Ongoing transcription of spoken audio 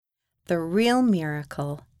The Real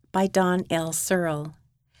Miracle by Don L. Searle.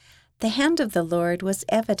 The hand of the Lord was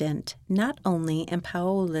evident not only in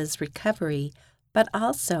Paola's recovery, but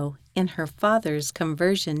also in her father's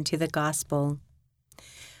conversion to the gospel.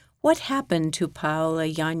 What happened to Paola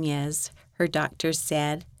Yanez, her doctors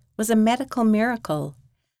said, was a medical miracle.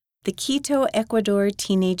 The Quito, Ecuador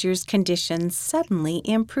teenager's condition suddenly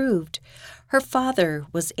improved. Her father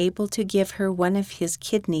was able to give her one of his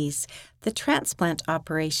kidneys. The transplant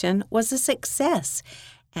operation was a success,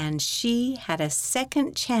 and she had a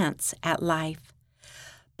second chance at life.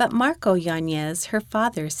 But Marco Yanez, her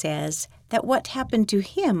father, says that what happened to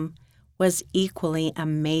him was equally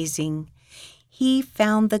amazing. He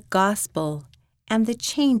found the gospel, and the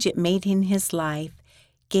change it made in his life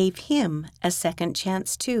gave him a second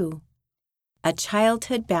chance too. A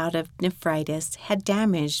childhood bout of nephritis had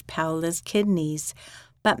damaged Paola's kidneys,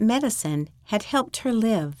 but medicine had helped her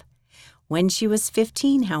live. When she was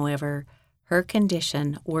 15, however, her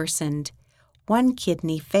condition worsened. One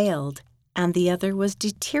kidney failed, and the other was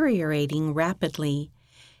deteriorating rapidly.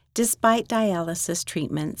 Despite dialysis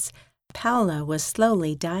treatments, Paola was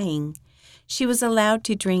slowly dying. She was allowed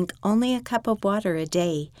to drink only a cup of water a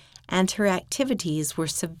day, and her activities were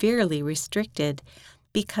severely restricted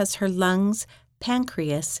because her lungs,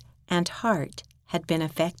 pancreas, and heart had been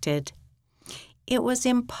affected. It was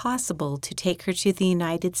impossible to take her to the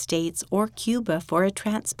United States or Cuba for a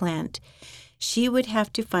transplant. She would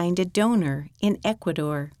have to find a donor in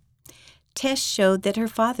Ecuador. Tests showed that her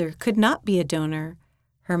father could not be a donor.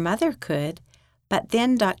 Her mother could, but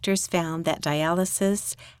then doctors found that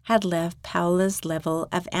dialysis had left Paola's level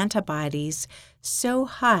of antibodies so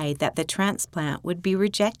high that the transplant would be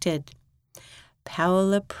rejected.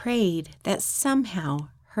 Paola prayed that somehow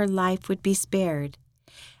her life would be spared.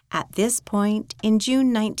 At this point, in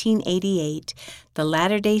June 1988, the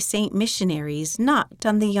Latter-day Saint missionaries knocked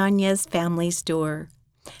on the Yanez family's door.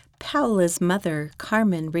 Paola's mother,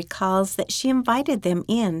 Carmen, recalls that she invited them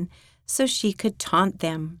in so she could taunt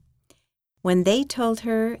them. When they told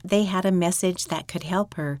her they had a message that could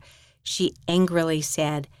help her, she angrily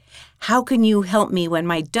said, "How can you help me when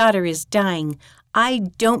my daughter is dying? I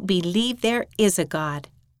don't believe there is a God."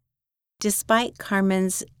 Despite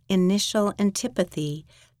Carmen's initial antipathy,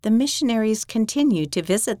 the missionaries continued to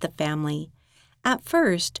visit the family. At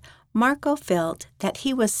first, Marco felt that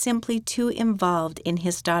he was simply too involved in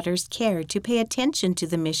his daughter's care to pay attention to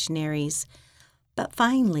the missionaries, but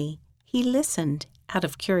finally he listened out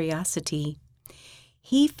of curiosity.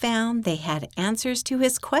 He found they had answers to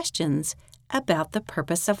his questions about the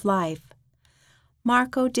purpose of life.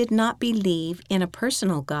 Marco did not believe in a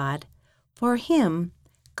personal God. For him,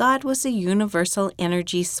 God was a universal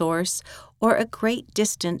energy source or a great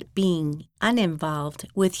distant being, uninvolved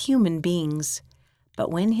with human beings. But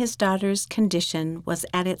when his daughter's condition was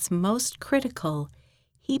at its most critical,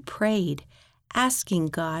 he prayed, asking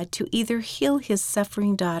God to either heal his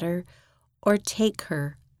suffering daughter or take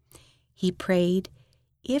her. He prayed,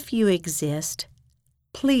 "If you exist,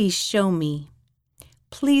 please show me.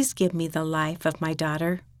 Please give me the life of my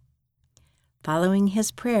daughter." Following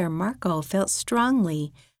his prayer, Marco felt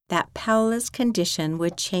strongly that Paola's condition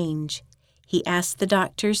would change. He asked the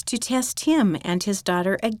doctors to test him and his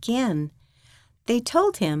daughter again. They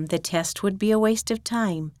told him the test would be a waste of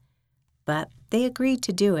time, but they agreed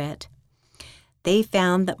to do it. They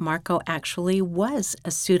found that Marco actually was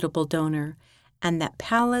a suitable donor and that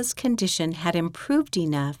Paola's condition had improved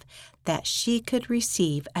enough that she could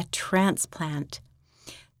receive a transplant.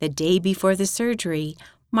 The day before the surgery,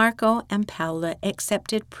 Marco and Paola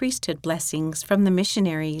accepted priesthood blessings from the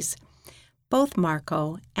missionaries. Both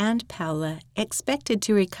Marco and Paola expected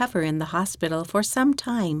to recover in the hospital for some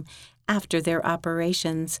time after their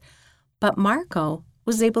operations, but Marco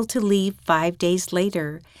was able to leave 5 days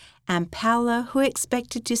later, and Paola, who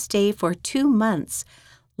expected to stay for 2 months,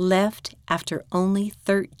 left after only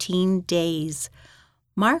 13 days.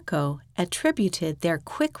 Marco attributed their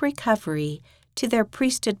quick recovery to their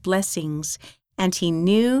priesthood blessings, and he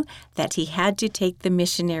knew that he had to take the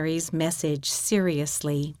missionaries' message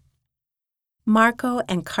seriously. Marco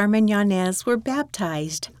and Carmen Yanez were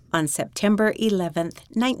baptized on September 11,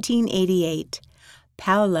 1988.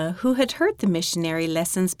 Paola, who had heard the missionary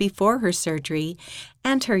lessons before her surgery,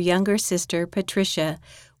 and her younger sister, Patricia,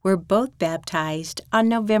 were both baptized on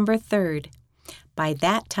November 3rd. By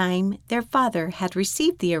that time, their father had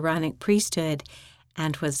received the Aaronic priesthood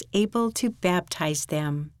and was able to baptize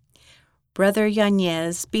them. Brother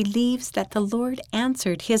Yanez believes that the Lord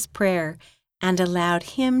answered his prayer and allowed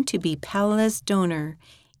him to be Paola's donor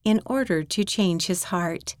in order to change his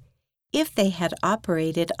heart. "If they had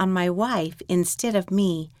operated on my wife instead of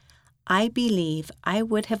me, I believe I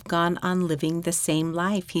would have gone on living the same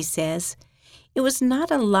life, he says. It was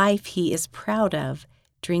not a life he is proud of,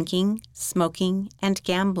 drinking, smoking, and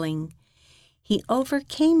gambling. He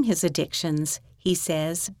overcame his addictions, he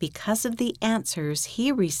says, because of the answers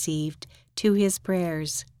he received to his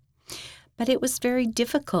prayers. But it was very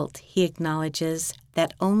difficult, he acknowledges,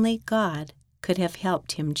 that only God could have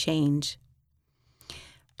helped him change.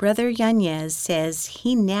 Brother Yanez says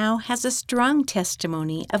he now has a strong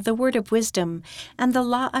testimony of the word of wisdom and the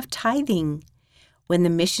law of tithing. When the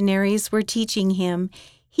missionaries were teaching him,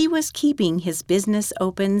 he was keeping his business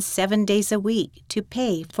open 7 days a week to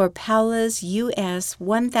pay for Paula's U.S.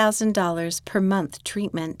 $1,000 per month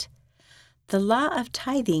treatment. The law of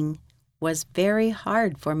tithing was very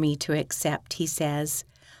hard for me to accept, he says,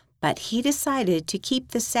 but he decided to keep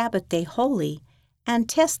the Sabbath day holy and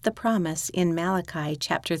test the promise in Malachi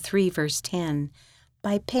chapter 3, verse 10,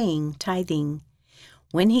 by paying tithing.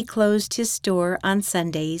 When he closed his store on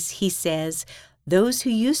Sundays, he says, those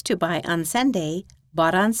who used to buy on Sunday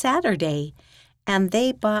bought on Saturday, and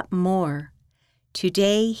they bought more.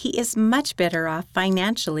 Today, he is much better off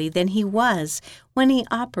financially than he was when he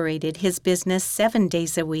operated his business 7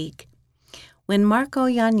 days a week. When Marco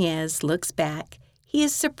Yanez looks back, he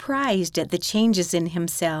is surprised at the changes in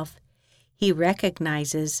himself. He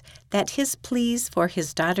recognizes that his pleas for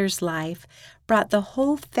his daughter's life brought the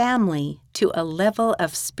whole family to a level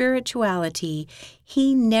of spirituality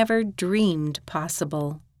he never dreamed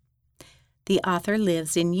possible. The author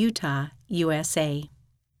lives in Utah, USA.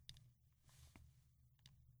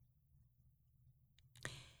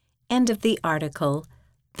 End of the article,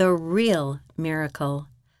 The Real Miracle,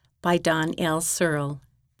 by Don L. Searle,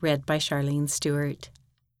 read by Charlene Stewart.